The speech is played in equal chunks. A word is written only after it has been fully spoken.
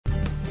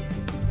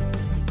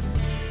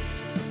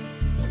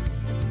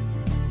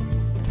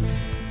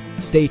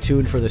Stay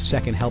tuned for the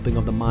second helping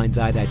of the Mind's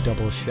Eye, that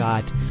double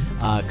shot,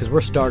 because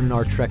we're starting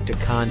our trek to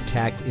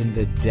Contact in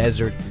the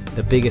Desert,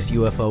 the biggest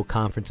UFO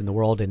conference in the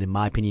world, and in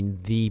my opinion,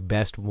 the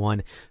best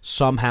one.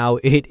 Somehow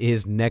it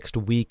is next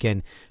week,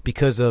 and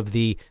because of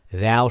the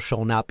thou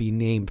shall not be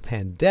named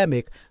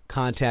pandemic,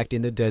 Contact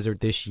in the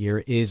Desert this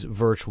year is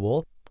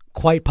virtual.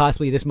 Quite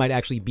possibly this might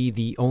actually be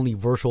the only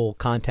virtual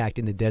Contact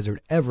in the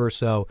Desert ever,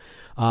 so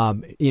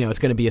it's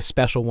going to be a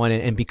special one,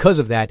 and because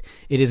of that,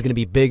 it is going to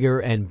be bigger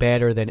and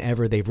better than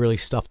ever. They've really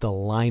stuffed the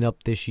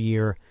lineup this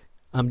year.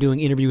 I'm doing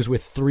interviews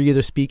with 3 of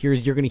the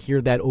speakers. You're going to hear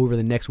that over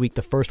the next week.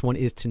 The first one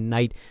is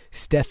tonight.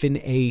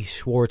 Stephan A.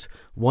 Schwartz,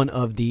 one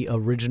of the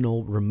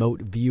original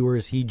remote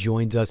viewers. He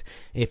joins us.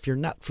 If you're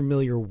not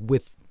familiar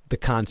with the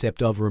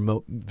concept of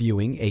remote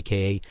viewing,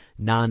 aka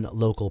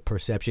non-local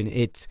perception,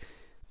 it's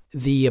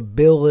the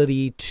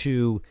ability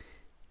to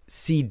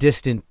see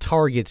distant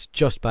targets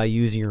just by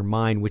using your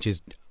mind, which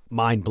is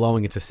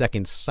mind-blowing. It's a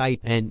second sight,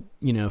 and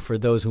for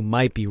those who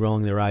might be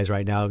rolling their eyes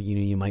right now,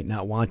 you might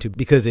not want to,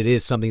 because it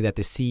is something that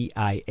the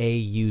CIA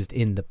used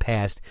in the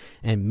past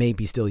and may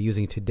be still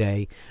using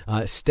today.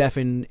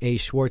 Stephan A.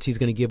 Schwartz, he's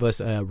going to give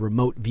us a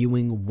remote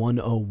viewing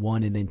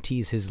 101 and then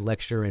tease his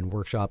lecture and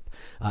workshop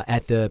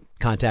at the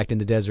Contact in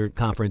the Desert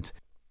conference.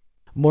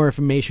 More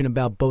information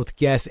about both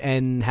guests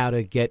and how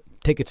to get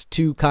tickets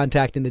to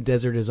Contact in the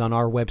Desert is on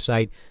our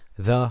website,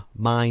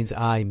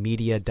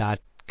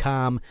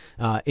 themindseyemedia.com.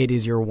 It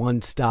is your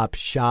one-stop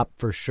shop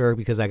for sure,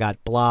 because I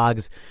got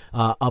blogs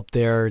up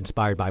there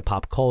inspired by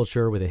pop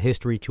culture with a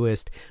history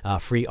twist,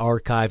 free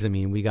archives. I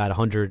mean, we got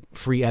 100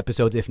 free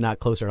episodes, if not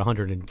closer to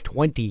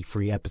 120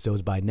 free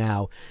episodes by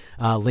now.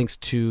 Links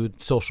to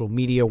social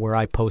media where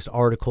I post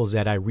articles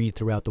that I read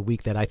throughout the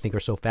week that I think are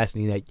so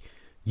fascinating that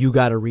you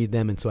got to read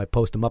them, and so I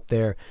post them up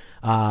there.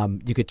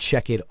 You could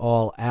check it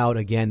all out.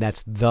 Again,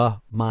 that's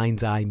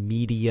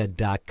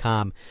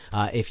themindseyemedia.com.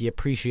 If you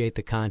appreciate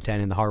the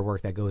content and the hard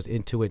work that goes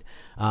into it,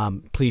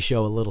 please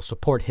show a little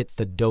support. Hit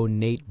the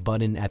donate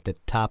button at the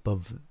top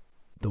of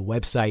the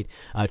website.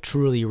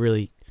 Truly,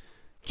 really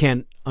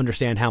can't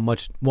understand how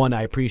much, one,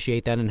 I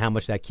appreciate that and how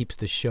much that keeps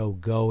the show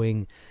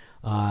going.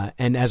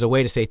 And as a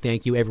way to say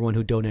thank you, everyone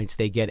who donates,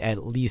 they get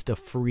at least a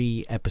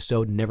free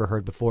episode never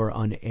heard before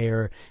on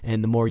air.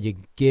 And the more you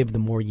give, the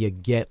more you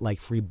get, like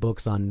free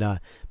books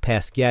on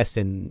past guests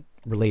and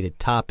related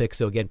topics.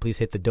 So again, please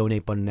hit the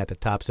donate button at the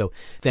top. So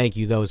thank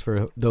you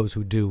for those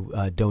who do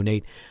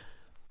donate.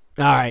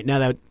 All right, now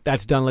that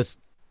that's done, let's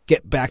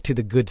get back to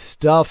the good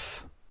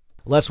stuff.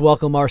 Let's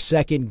welcome our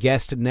second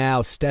guest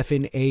now,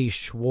 Stephan A.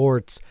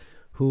 Schwartz,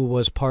 who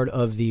was part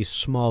of the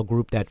small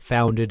group that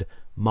founded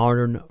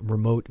Modern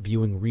Remote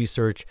Viewing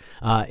Research.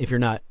 If you're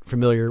not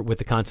familiar with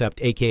the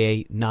concept,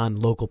 aka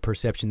non-local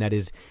perception, that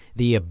is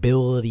the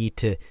ability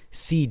to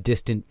see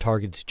distant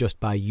targets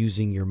just by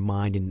using your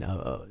mind. And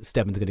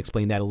Stephan's going to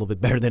explain that a little bit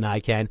better than I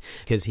can,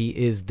 because he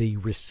is the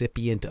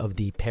recipient of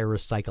the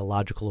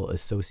Parapsychological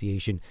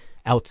Association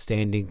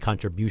Outstanding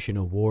Contribution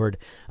Award.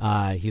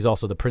 He's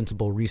also the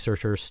principal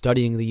researcher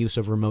studying the use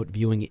of remote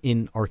viewing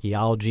in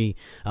archaeology.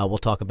 We'll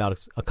talk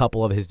about a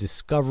couple of his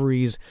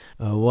discoveries.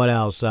 What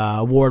else?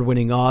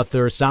 Award-winning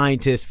author,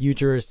 scientist,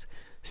 futurist.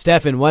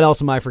 Stephan, what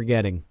else am I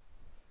forgetting?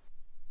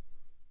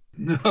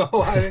 No,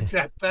 I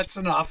think that's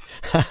enough.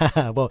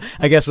 Well,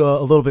 I guess a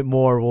little bit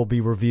more will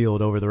be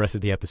revealed over the rest of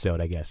the episode,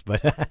 I guess.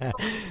 But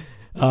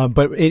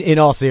but in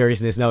all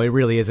seriousness, no, it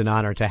really is an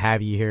honor to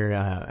have you here.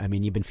 I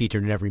mean, you've been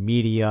featured in every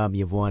medium.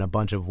 You've won a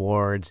bunch of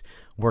awards,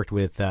 worked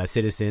with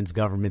citizens,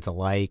 governments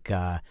alike.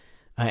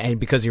 And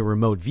because your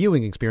remote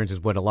viewing experience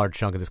is what a large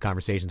chunk of this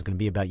conversation is going to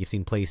be about, you've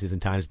seen places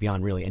and times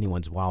beyond really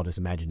anyone's wildest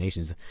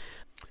imaginations.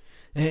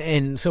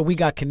 And so we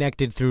got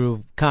connected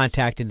through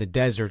Contact in the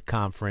Desert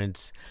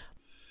conference.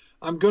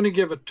 I'm going to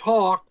give a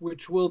talk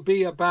which will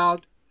be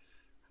about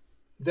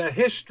the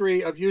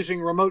history of using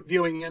remote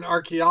viewing in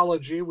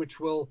archaeology, which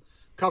will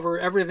cover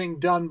everything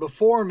done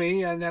before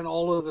me and then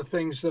all of the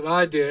things that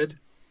I did.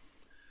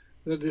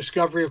 The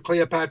discovery of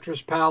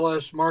Cleopatra's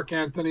Palace, Mark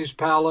Antony's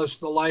Palace,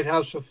 the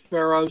Lighthouse of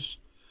Pharos,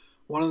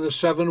 one of the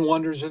 7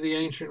 wonders of the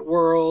ancient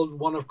world,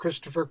 one of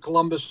Christopher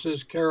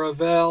Columbus's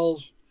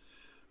caravels,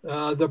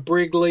 the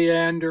Brig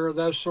Leander,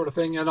 that sort of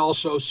thing, and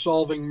also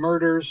solving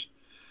murders.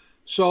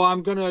 So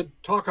I'm going to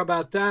talk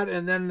about that,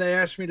 and then they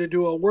asked me to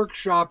do a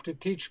workshop to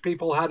teach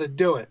people how to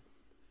do it.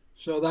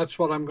 So that's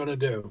what I'm going to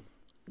do.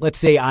 Let's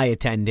say I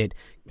attend it,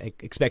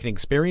 expect an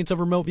experience of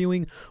remote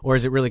viewing, or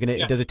is it really going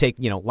to, does it take,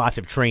 lots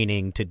of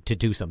training to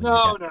do something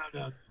like that?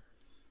 No.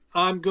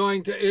 I'm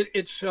going to,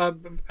 it's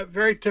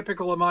very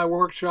typical of my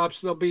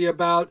workshops. There'll be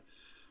about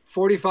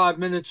 45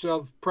 minutes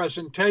of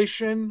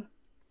presentation,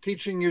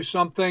 teaching you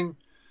something,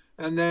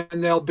 and then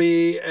there'll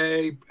be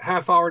a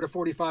half hour to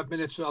 45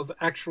 minutes of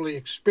actually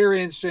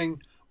experiencing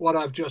what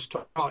I've just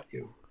taught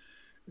you.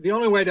 The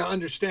only way to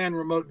understand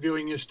remote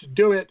viewing is to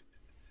do it.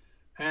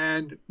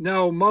 And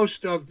no,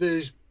 most of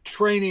these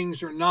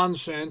trainings are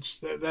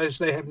nonsense, as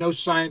they have no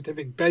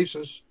scientific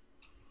basis.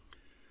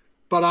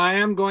 But I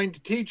am going to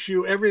teach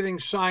you everything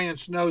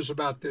science knows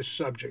about this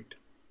subject.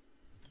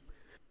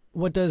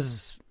 What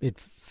does it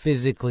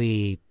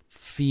physically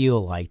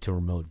feel like to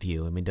remote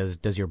view? I mean,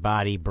 does your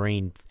body,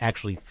 brain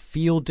actually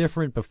feel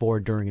different before,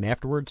 during, and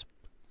afterwards?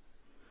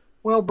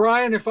 Well,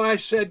 Brian, if I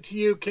said to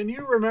you, can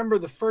you remember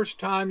the first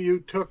time you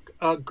took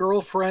a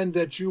girlfriend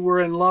that you were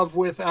in love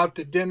with out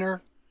to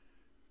dinner?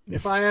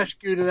 If I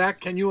ask you to that,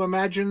 can you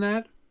imagine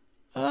that?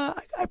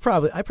 I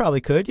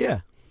probably could,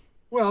 yeah.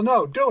 Well,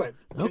 no, do it.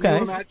 Can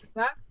you imagine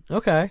that?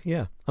 Okay,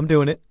 yeah, I'm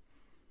doing it.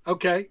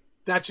 Okay,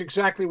 that's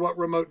exactly what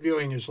remote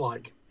viewing is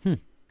like.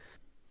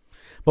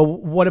 But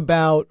what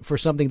about for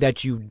something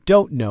that you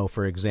don't know,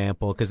 for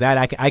example? Because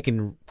that I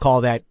can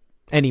call that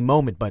any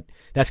moment, but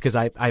that's because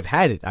I've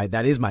had it.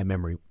 That is my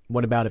memory.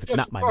 What about if it's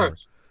not my memory?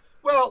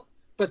 Well,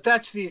 but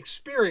that's the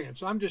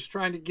experience. I'm just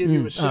trying to give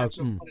you a sense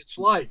of what it's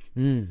like.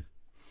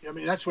 I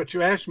mean, that's what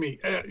you asked me.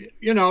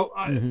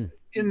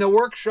 In the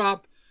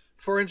workshop,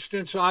 for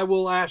instance, I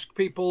will ask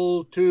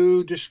people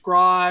to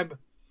describe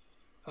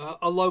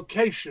a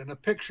location, a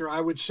picture. I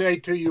would say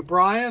to you,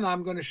 Brian,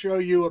 I'm going to show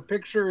you a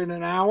picture in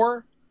an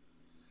hour.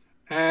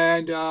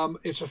 And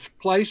it's a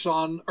place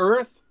on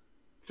Earth,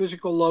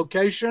 physical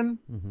location.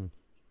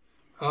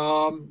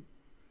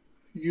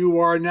 You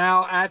are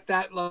now at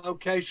that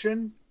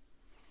location.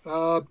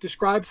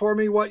 Describe for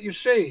me what you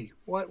see.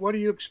 What are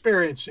you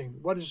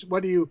experiencing?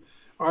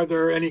 Are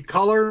there any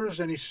colors,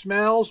 any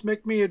smells?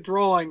 Make me a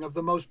drawing of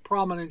the most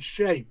prominent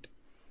shape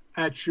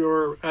at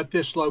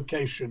this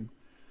location.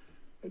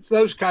 It's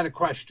those kind of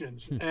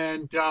questions.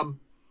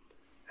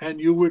 And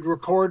you would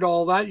record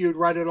all that, you'd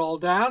write it all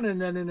down,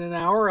 and then in an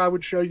hour I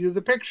would show you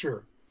the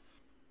picture.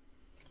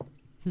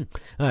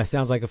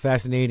 Sounds like a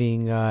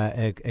fascinating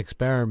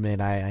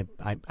experiment. I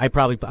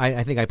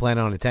think I plan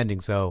on attending,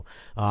 so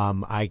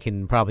I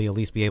can probably at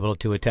least be able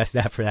to attest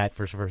that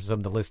for some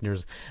of the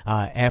listeners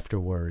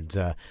afterwards.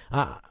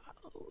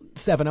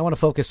 Stephan, I want to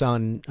focus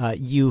on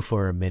you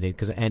for a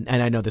minute, and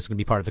I know this is going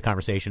to be part of the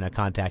conversation at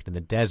Contact in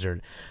the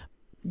Desert.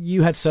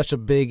 You had such a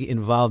big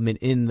involvement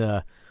in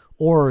the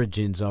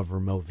origins of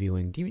remote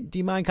viewing. Do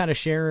you mind kind of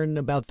sharing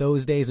about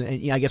those days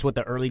and I guess what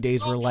the early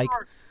days were like?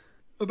 Sure.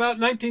 About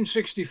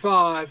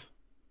 1965,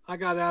 I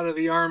got out of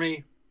the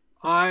Army.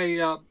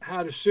 I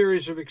had a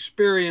series of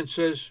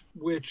experiences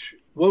which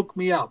woke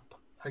me up.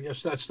 I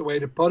guess that's the way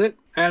to put it.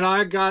 And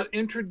I got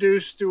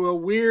introduced through a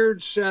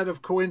weird set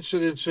of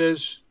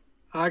coincidences.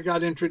 I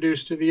got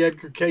introduced to the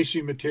Edgar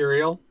Cayce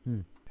material.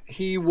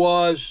 He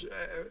remains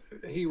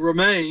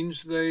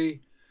the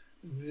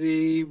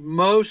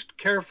most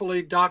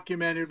carefully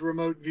documented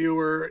remote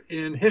viewer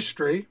in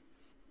history.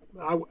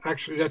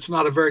 Actually, that's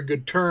not a very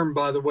good term,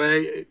 by the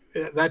way.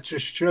 That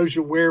just shows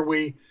you where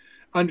we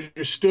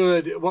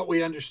understood what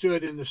we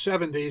understood in the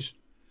 70s,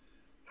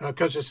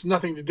 because it's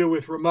nothing to do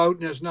with remote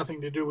and has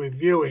nothing to do with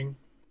viewing.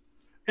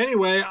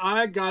 Anyway,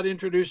 I got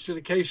introduced to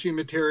the Cayce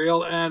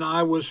material, and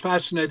I was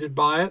fascinated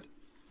by it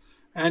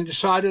and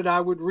decided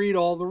I would read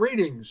all the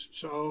readings.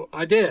 So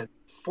I did,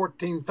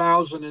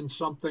 14,000 and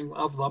something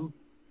of them.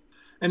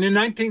 And in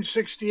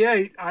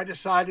 1968, I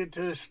decided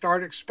to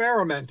start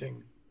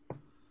experimenting.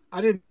 I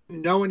didn't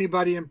know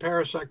anybody in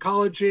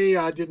parapsychology.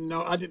 After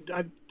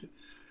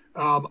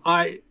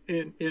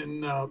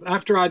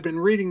I'd been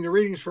reading the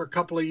readings for a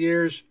couple of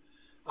years,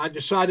 I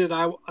decided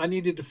I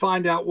needed to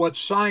find out what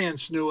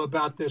science knew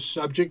about this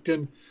subject.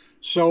 And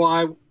so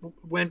I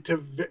went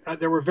to,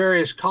 there were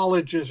various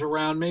colleges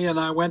around me, and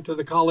I went to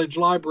the college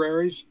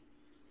libraries.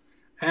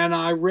 And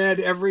I read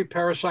every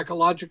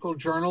parapsychological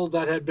journal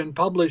that had been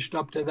published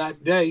up to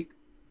that date.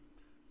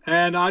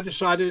 And I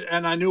decided,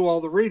 and I knew all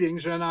the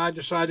readings, and I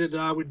decided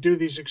I would do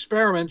these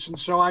experiments. And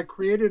so I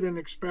created an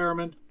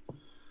experiment.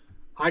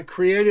 I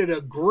created a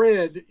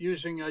grid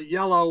using a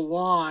yellow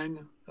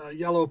line, a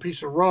yellow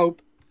piece of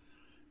rope.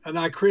 And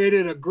I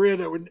created a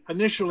grid.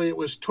 Initially, it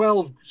was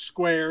 12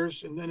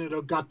 squares, and then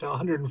it got to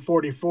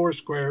 144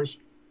 squares.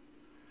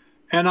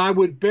 And I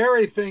would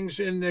bury things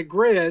in the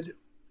grid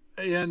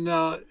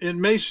in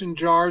mason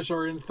jars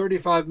or in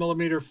 35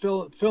 millimeter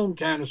film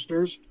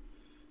canisters.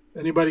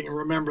 Anybody can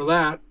remember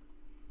that.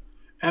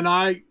 And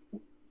I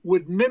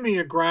would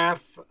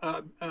mimeograph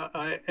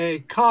a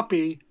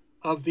copy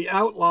of the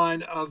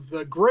outline of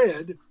the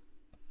grid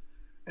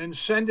and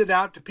send it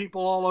out to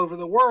people all over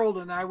the world.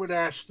 And I would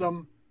ask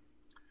them,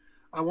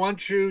 I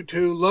want you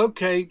to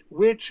locate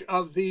which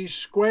of these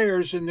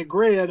squares in the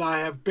grid I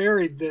have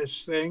buried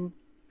this thing.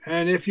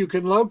 And if you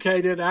can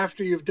locate it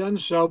after you've done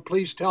so,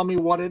 please tell me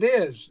what it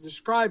is.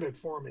 Describe it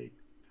for me.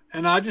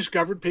 And I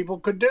discovered people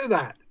could do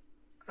that.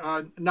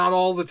 Not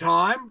all the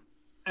time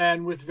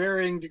and with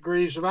varying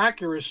degrees of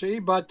accuracy,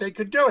 but they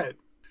could do it.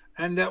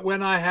 And that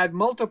when I had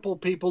multiple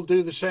people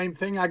do the same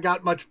thing, I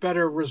got much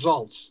better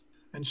results.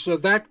 And so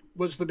that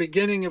was the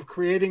beginning of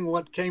creating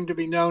what came to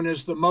be known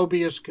as the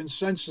Mobius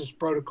Consensus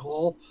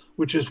Protocol,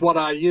 which is what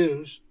I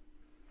use.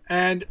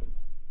 And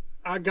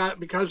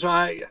because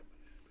I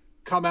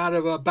come out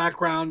of a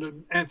background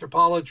in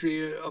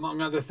anthropology,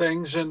 among other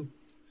things, and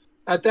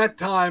at that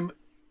time,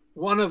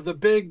 one of the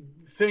big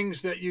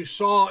things that you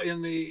saw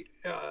in the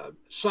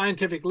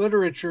scientific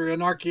literature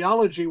in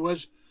archaeology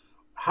was,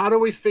 how do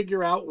we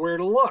figure out where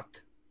to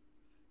look?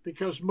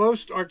 because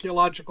most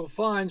archaeological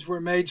finds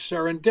were made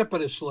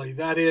serendipitously.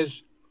 That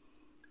is,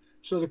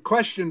 so the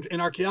question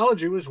in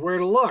archaeology was where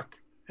to look.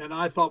 And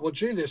I thought, well,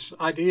 gee, this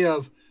idea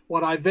of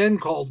what I then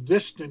called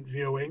distant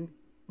viewing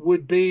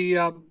would be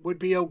a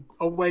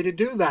way to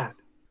do that.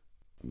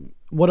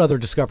 What other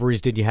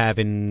discoveries did you have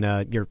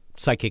in your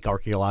psychic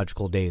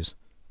archaeological days?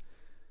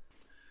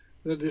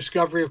 The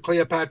discovery of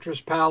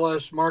Cleopatra's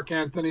Palace, Mark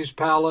Antony's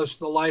Palace,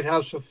 the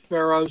Lighthouse of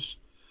Pharos,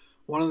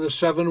 one of the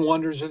seven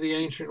wonders of the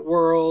ancient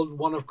world,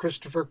 one of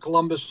Christopher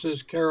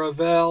Columbus's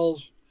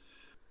caravels.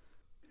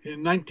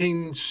 In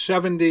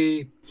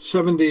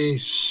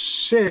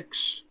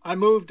 1976, I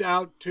moved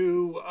out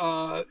to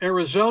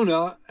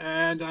Arizona,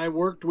 and I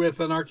worked with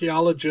an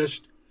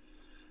archaeologist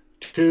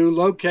to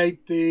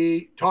locate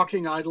the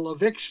talking idol of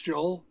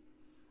Ixchel,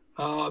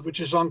 which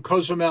is on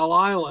Cozumel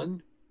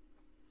Island.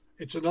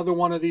 It's another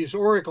one of these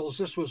oracles.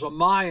 This was a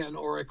Mayan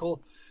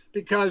oracle,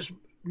 because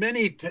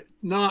many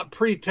not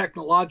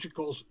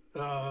pre-technological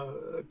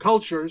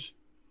cultures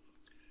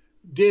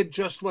did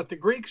just what the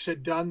Greeks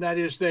had done. That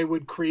is, they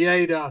would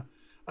create a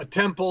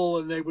temple,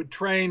 and they would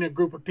train a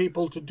group of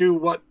people to do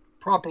what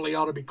properly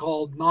ought to be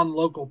called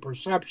non-local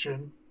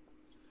perception.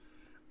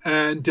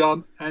 And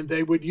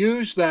they would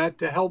use that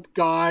to help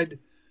guide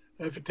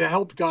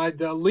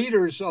the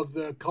leaders of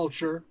the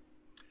culture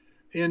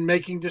in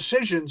making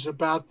decisions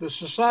about the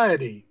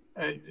society.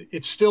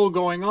 It's still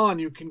going on.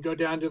 You can go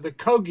down to the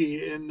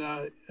Kogi in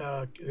the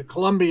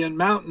Colombian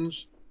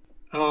mountains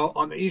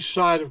on the east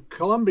side of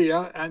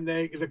Colombia, and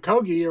the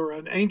Kogi are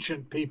an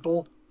ancient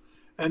people,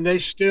 and they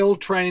still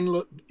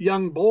train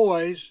young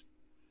boys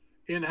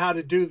in how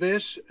to do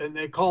this, and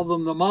they call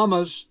them the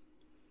mamas.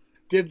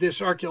 Did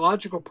this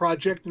archaeological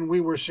project, and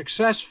we were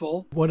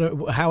successful.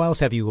 How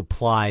else have you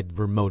applied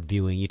remote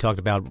viewing? You talked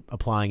about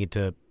applying it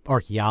to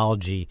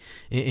archaeology.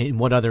 In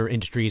what other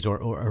industries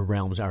or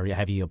realms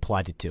have you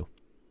applied it to?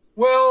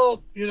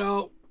 Well,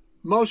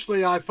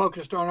 mostly I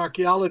focused on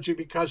archaeology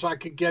because I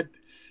could get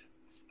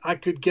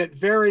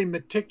very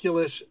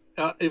meticulous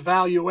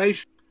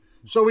evaluation.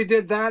 So we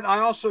did that. I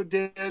also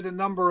did a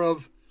number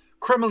of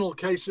criminal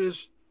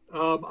cases.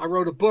 I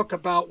wrote a book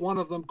about one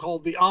of them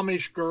called The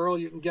Amish Girl.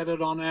 You can get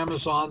it on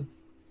Amazon,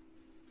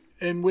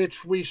 in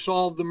which we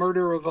solved the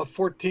murder of a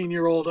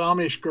 14-year-old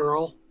Amish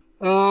girl.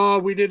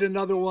 We did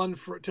another one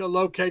to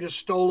locate a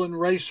stolen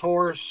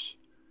racehorse.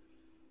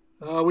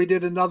 We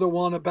did another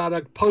one about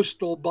a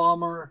postal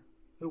bomber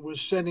who was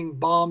sending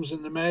bombs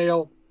in the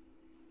mail.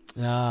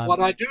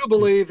 What I do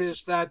believe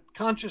is that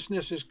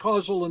consciousness is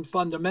causal and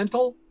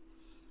fundamental,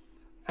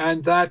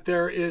 and that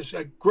there is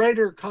a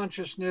greater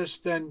consciousness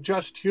than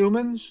just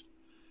humans,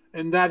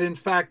 and that in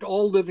fact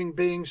all living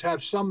beings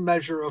have some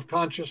measure of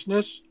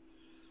consciousness,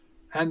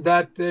 and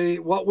that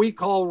what we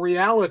call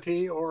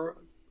reality, or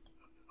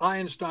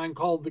Einstein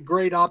called the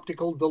great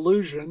optical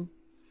delusion,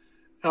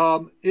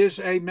 is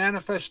a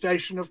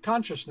manifestation of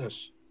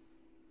consciousness.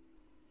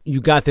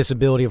 You got this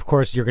ability, of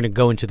course, you're going to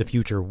go into the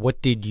future.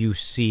 What did you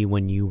see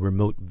when you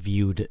remote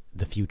viewed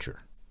the future?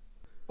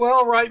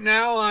 Well, right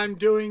now I'm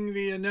doing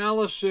the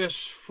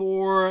analysis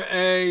for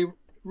a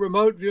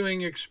remote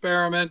viewing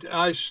experiment.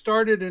 I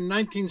started in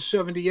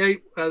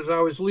 1978 as I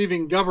was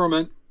leaving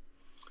government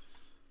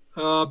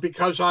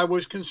because I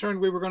was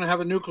concerned we were going to have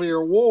a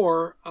nuclear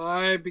war.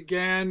 I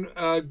began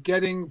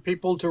getting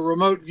people to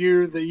remote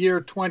view the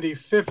year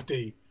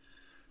 2050.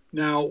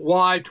 Now,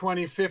 why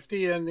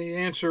 2050? And the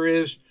answer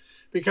is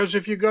because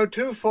if you go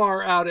too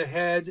far out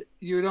ahead,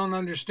 you don't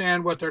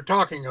understand what they're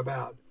talking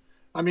about.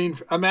 I mean,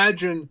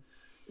 imagine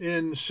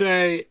in,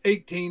 say,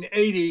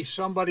 1880,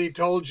 somebody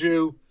told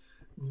you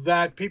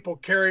that people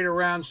carried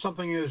around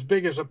something as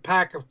big as a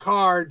pack of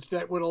cards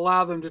that would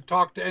allow them to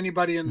talk to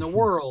anybody in the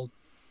world.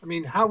 I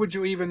mean, how would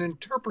you even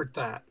interpret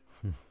that?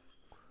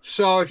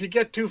 So if you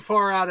get too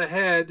far out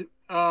ahead,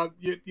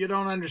 you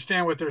don't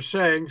understand what they're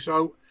saying.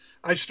 So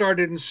I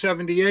started in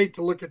 78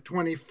 to look at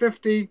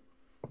 2050.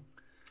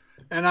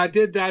 And I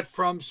did that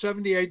from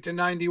 78 to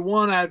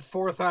 91. I had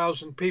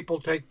 4,000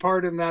 people take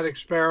part in that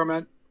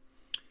experiment.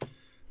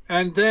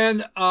 And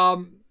then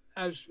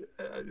as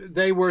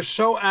they were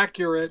so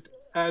accurate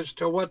as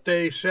to what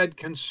they said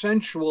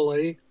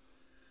consensually,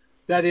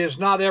 that is,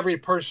 not every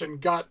person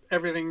got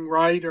everything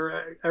right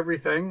or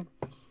everything.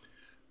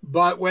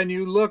 But when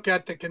you look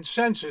at the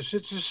consensus,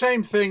 it's the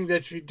same thing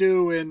that you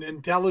do in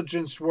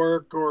intelligence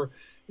work or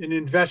in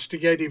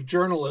investigative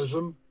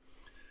journalism.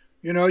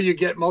 You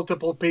get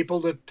multiple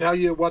people to tell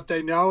you what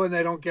they know and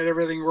they don't get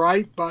everything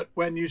right. But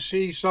when you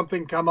see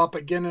something come up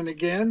again and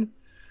again,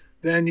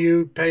 then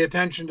you pay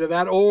attention to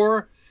that.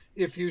 Or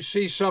if you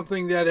see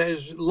something that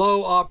is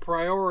low a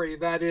priori,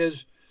 that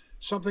is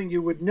something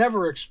you would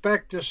never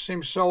expect, just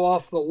seems so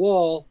off the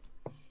wall.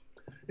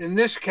 In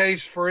this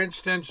case, for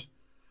instance,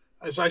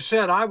 as I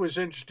said, I was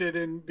interested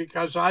in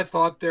because I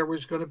thought there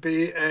was going to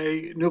be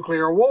a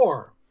nuclear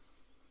war.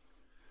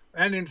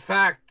 And in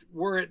fact,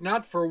 were it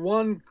not for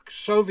one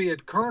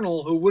Soviet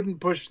colonel who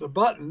wouldn't push the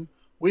button,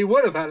 we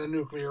would have had a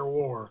nuclear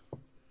war.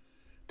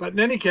 But in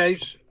any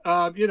case,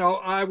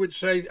 I would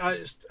say,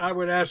 I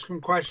would ask him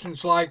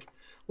questions like,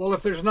 well,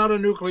 if there's not a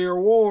nuclear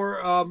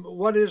war,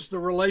 what is the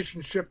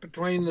relationship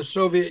between the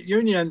Soviet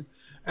Union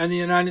and the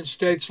United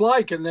States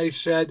like? And they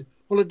said,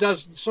 well,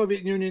 the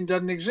Soviet Union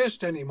doesn't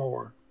exist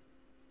anymore.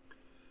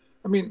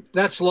 I mean,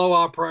 that's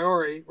low a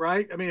priori,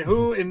 right? I mean,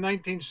 who in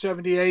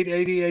 1978,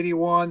 80,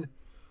 81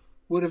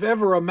 would have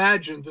ever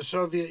imagined the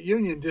Soviet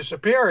Union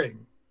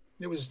disappearing?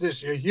 It was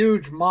this a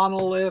huge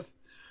monolith,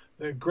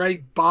 the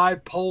great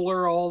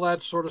bipolar, all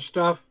that sort of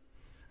stuff.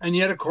 And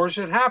yet, of course,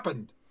 it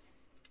happened.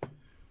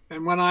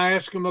 And when I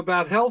asked them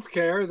about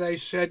healthcare, they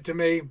said to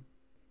me,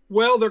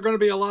 well, there are going to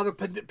be a lot of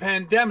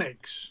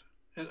pandemics.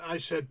 And I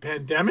said,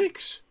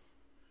 pandemics?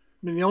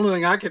 I mean, the only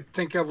thing I could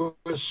think of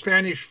was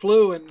Spanish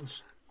flu in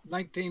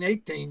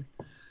 1918.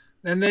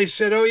 And they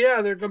said, oh,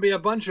 yeah, there are going to be a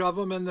bunch of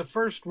them. And the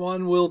first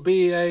one will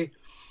be a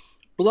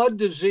blood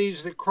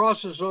disease that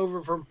crosses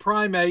over from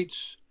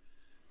primates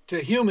to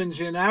humans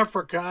in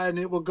Africa, and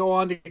it will go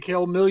on to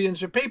kill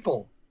millions of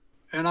people.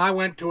 And I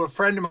went to a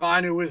friend of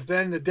mine who was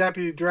then the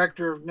deputy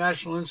director of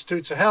National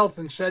Institutes of Health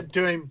and said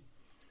to him,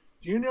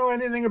 do you know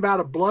anything about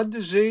a blood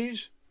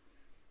disease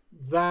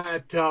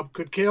that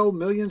could kill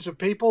millions of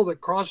people that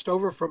crossed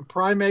over from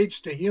primates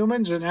to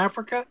humans in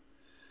Africa?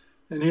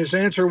 And his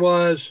answer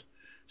was,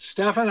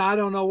 Stephan, I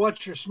don't know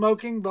what you're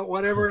smoking, but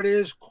whatever it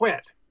is,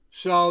 quit.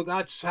 So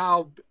that's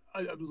how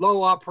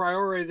low a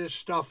priori this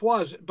stuff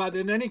was. But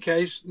in any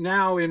case,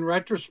 now in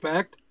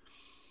retrospect,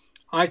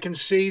 I can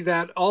see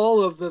that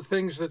all of the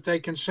things that they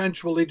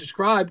consensually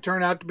described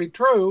turn out to be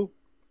true.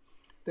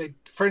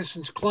 For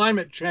instance,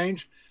 climate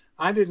change.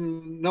 I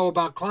didn't know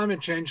about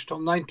climate change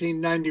till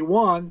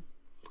 1991,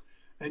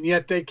 and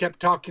yet they kept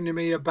talking to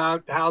me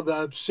about how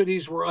the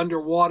cities were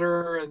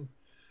underwater and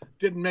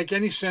didn't make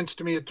any sense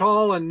to me at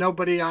all, and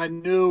nobody I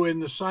knew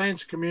in the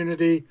science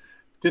community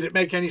did it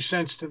make any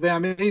sense to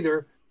them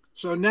either.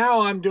 So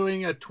now I'm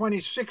doing a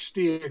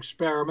 2060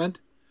 experiment,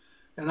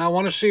 and I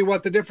want to see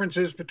what the difference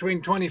is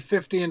between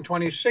 2050 and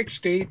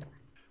 2060.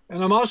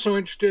 And I'm also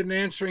interested in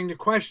answering the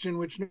question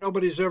which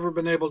nobody's ever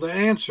been able to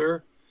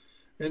answer,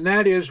 and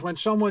that is when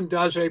someone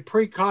does a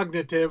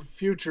precognitive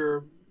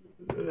future,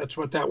 that's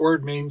what that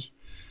word means,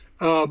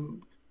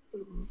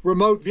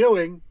 remote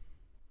viewing,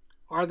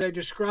 are they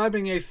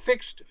describing a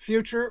fixed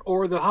future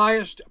or the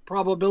highest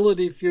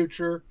probability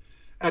future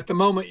at the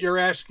moment you're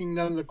asking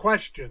them the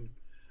question?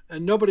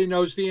 And nobody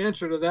knows the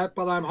answer to that,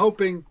 but I'm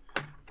hoping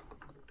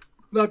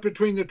that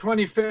between the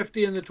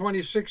 2050 and the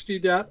 2060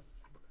 depth,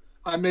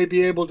 I may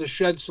be able to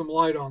shed some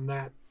light on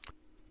that.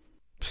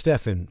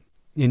 Stephan,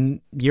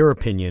 in your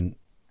opinion,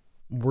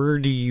 where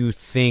do you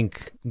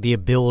think the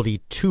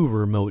ability to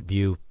remote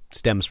view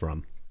stems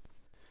from?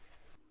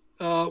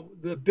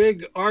 The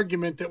big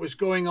argument that was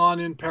going on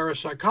in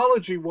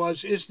parapsychology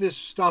was, is this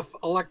stuff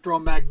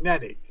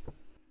electromagnetic?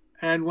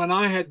 And when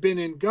I had been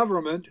in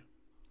government,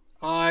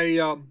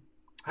 I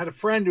had a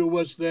friend who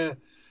was the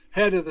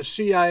head of the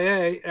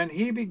CIA, and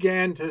he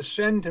began to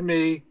send to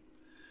me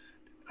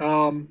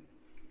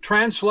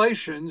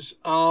translations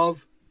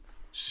of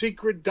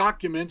secret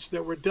documents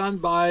that were done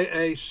by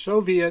a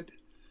Soviet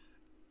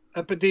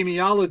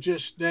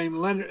epidemiologist named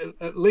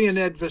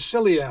Leonid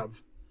Vasiliev.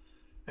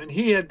 And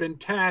he had been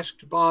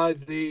tasked by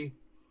the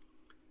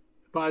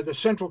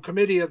Central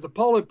Committee of the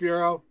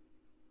Politburo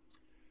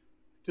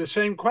the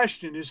same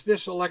question, is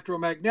this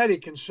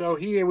electromagnetic? And so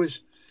he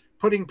was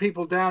putting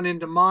people down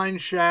into mine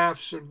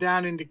shafts or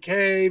down into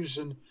caves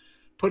and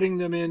putting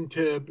them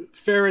into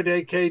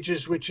Faraday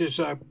cages, which is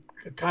a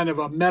kind of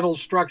a metal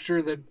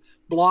structure that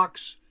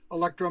blocks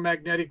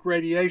electromagnetic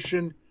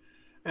radiation.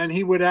 And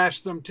he would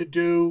ask them to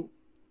do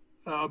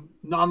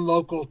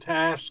non-local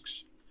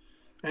tasks.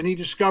 And he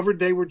discovered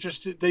they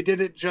did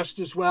it just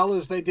as well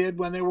as they did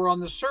when they were on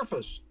the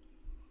surface.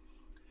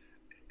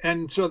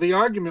 And so the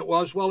argument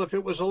was, well, if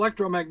it was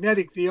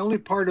electromagnetic, the only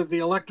part of the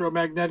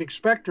electromagnetic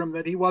spectrum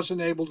that he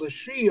wasn't able to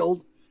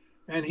shield,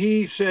 and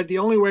he said the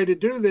only way to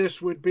do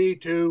this would be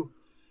to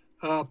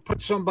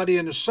put somebody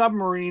in a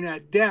submarine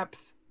at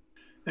depth.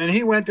 And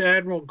he went to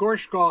Admiral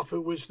Gorshkov, who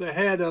was the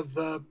head of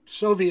the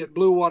Soviet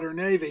Blue Water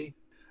Navy,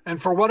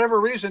 and for whatever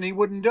reason, he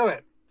wouldn't do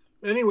it.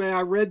 Anyway,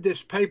 I read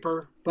this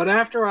paper, but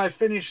after I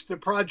finished the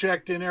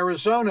project in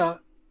Arizona,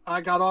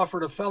 I got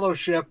offered a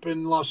fellowship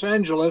in Los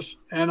Angeles,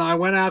 and I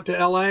went out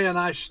to LA, and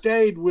I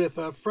stayed with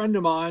a friend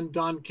of mine,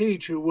 Don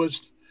Keach, who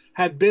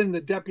had been the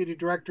deputy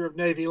director of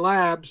Navy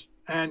Labs,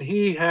 and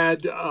he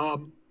had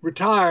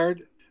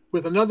retired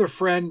with another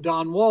friend,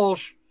 Don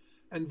Walsh,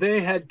 and they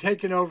had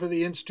taken over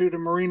the Institute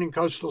of Marine and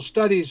Coastal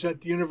Studies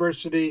at the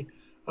University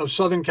of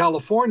Southern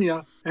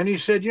California. And he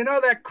said, you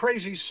know that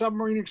crazy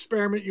submarine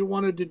experiment you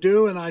wanted to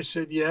do? And I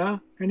said, yeah.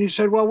 And he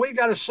said, well, we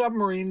got a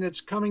submarine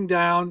that's coming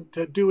down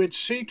to do its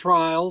sea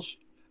trials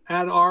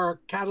at our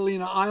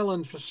Catalina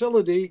Island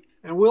facility,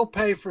 and we'll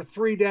pay for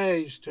 3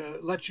 days to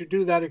let you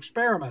do that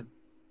experiment.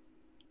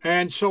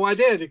 And so I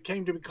did. It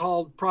came to be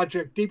called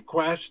Project Deep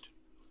Quest.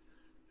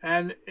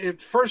 And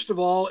first of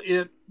all,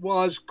 it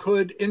was,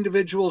 could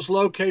individuals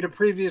locate a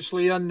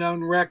previously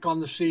unknown wreck on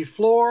the sea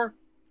floor?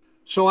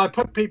 So I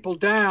put people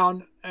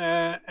down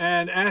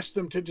and asked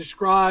them to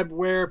describe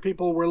where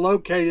people were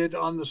located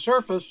on the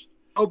surface.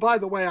 Oh, by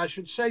the way, I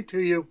should say to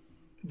you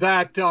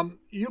that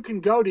you can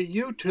go to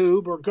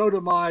YouTube or go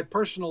to my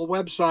personal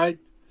website,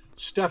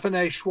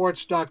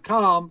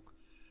 StephanASchwartz.com,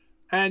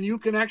 and you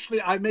can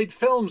actually, I made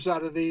films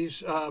out of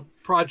these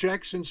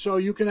projects, and so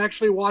you can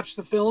actually watch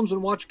the films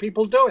and watch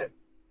people do it.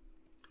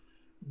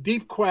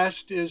 Deep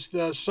Quest is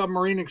the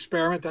submarine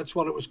experiment, that's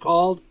what it was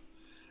called,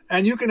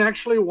 and you can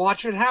actually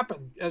watch it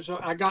happen. As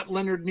I got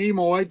Leonard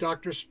Nimoy,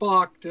 Dr.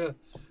 Spock, to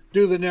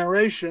do the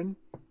narration,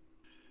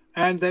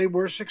 and they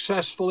were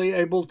successfully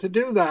able to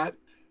do that.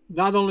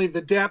 Not only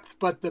the depth,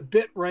 but the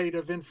bit rate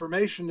of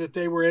information that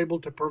they were able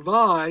to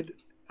provide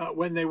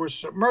when they were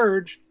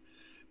submerged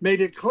made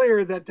it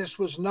clear that this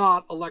was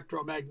not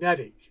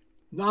electromagnetic.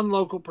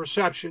 Non-local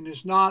perception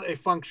is not a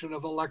function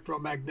of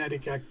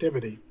electromagnetic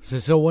activity.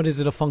 So what is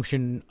it a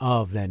function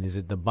of then? Is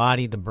it the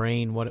body, the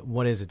brain?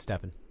 What is it,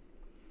 Stephan?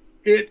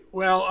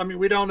 Well, I mean,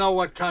 we don't know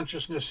what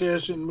consciousness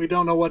is, and we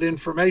don't know what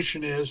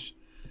information is.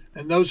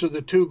 And those are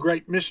the two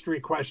great mystery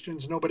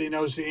questions nobody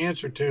knows the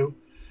answer to.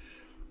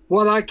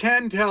 What I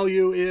can tell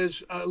you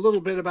is a little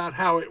bit about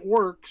how it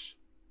works.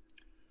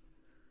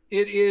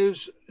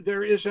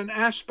 There is an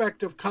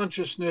aspect of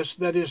consciousness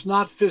that is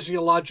not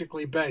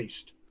physiologically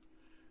based.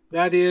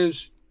 That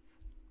is,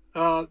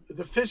 the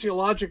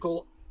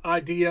physiological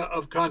idea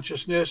of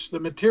consciousness, the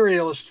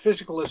materialist,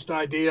 physicalist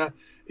idea,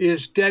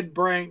 is dead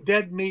brain,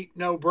 dead meat,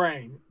 no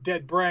brain,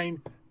 dead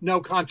brain, no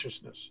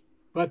consciousness.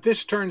 But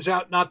this turns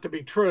out not to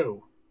be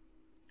true.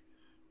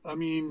 I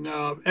mean,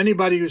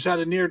 anybody who's had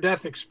a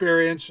near-death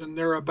experience, and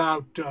there are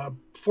about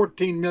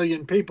 14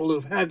 million people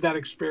who've had that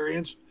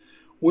experience,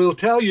 will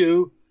tell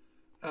you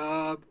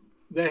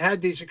they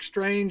had these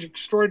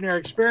extraordinary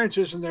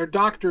experiences, and their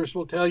doctors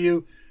will tell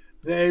you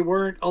they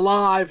weren't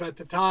alive at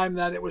the time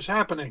that it was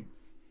happening.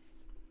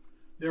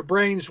 Their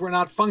brains were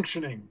not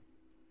functioning.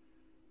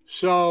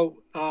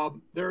 So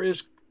there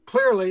is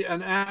clearly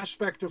an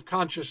aspect of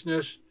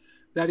consciousness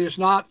that is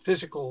not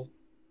physical.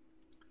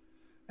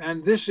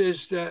 And this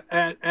is,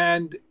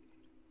 and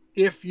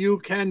if you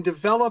can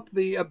develop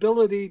the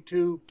ability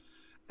to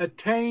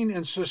attain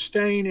and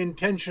sustain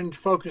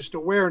intention-focused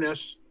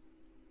awareness,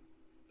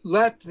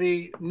 let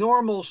the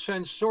normal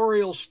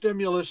sensorial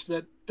stimulus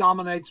that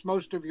dominates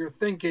most of your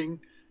thinking,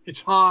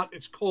 it's hot,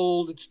 it's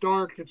cold, it's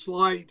dark, it's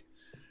light,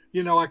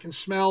 I can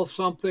smell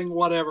something,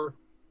 whatever,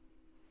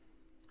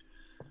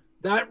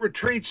 that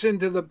retreats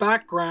into the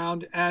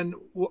background, and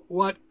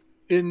what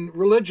in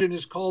religion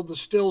is called the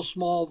still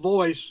small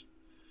voice,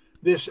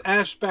 this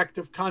aspect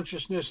of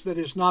consciousness that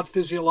is not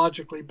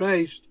physiologically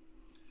based,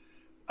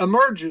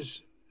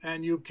 emerges,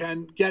 and you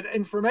can get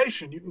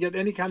information. You can get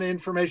any kind of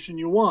information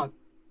you want.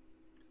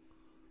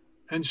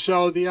 And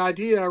so the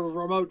idea of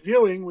remote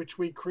viewing, which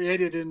we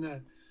created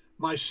in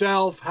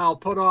myself, Hal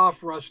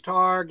Puthoff, Russ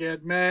Targ,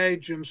 Ed May,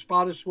 Jim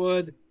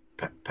Spottiswoode,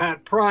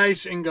 Pat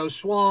Price, Ingo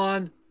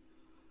Swann,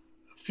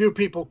 a few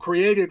people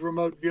created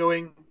remote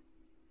viewing.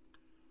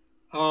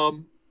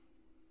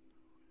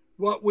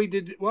 What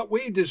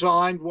we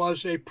designed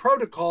was a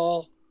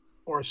protocol,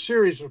 or a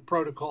series of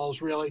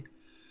protocols really,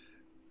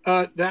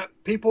 that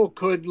people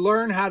could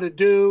learn how to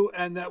do,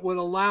 and that would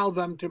allow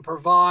them to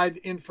provide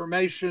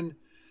information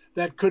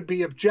that could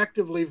be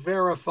objectively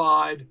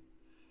verified,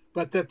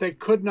 but that they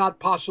could not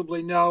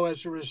possibly know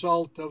as a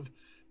result of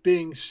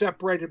being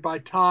separated by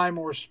time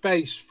or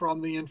space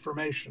from the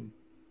information.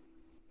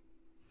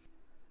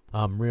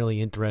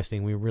 Really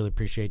interesting. We really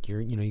appreciate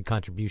your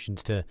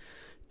contributions to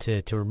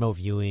remote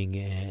viewing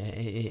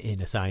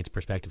in a science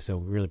perspective. So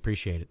we really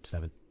appreciate it,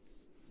 Stephan.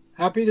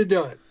 Happy to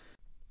do it.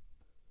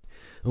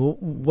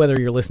 Whether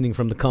you're listening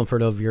from the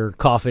comfort of your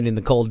coffin in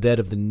the cold dead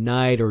of the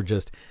night, or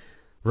just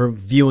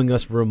viewing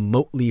us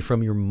remotely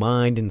from your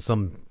mind in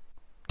some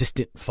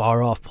distant,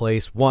 far-off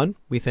place, one,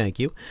 we thank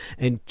you,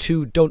 and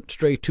two, don't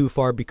stray too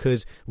far,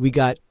 because we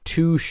got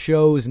 2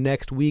 shows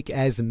next week,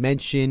 as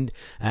mentioned,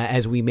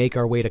 as we make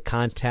our way to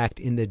contact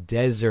in the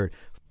desert.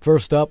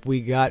 First up,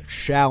 we got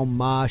Xiao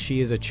Ma. She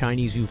is a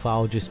Chinese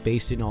ufologist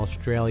based in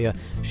Australia.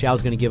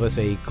 Xiao's going to give us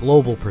a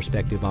global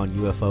perspective on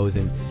UFOs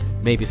and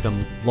maybe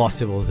some lost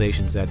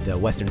civilizations that the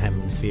Western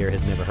Hemisphere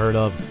has never heard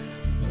of.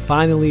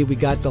 Finally, we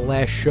got the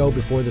last show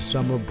before the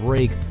summer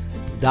break,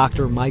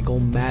 Dr. Michael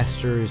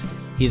Masters.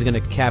 He's going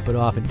to cap it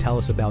off and tell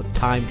us about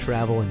time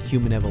travel and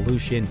human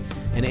evolution,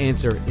 and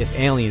answer if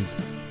aliens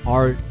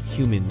are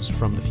humans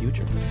from the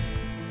future.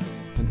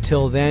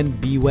 Until then,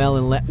 be well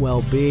and let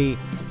well be.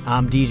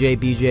 I'm DJ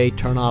BJ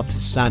Turnoff,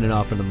 signing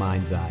off from the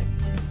Mind's Eye.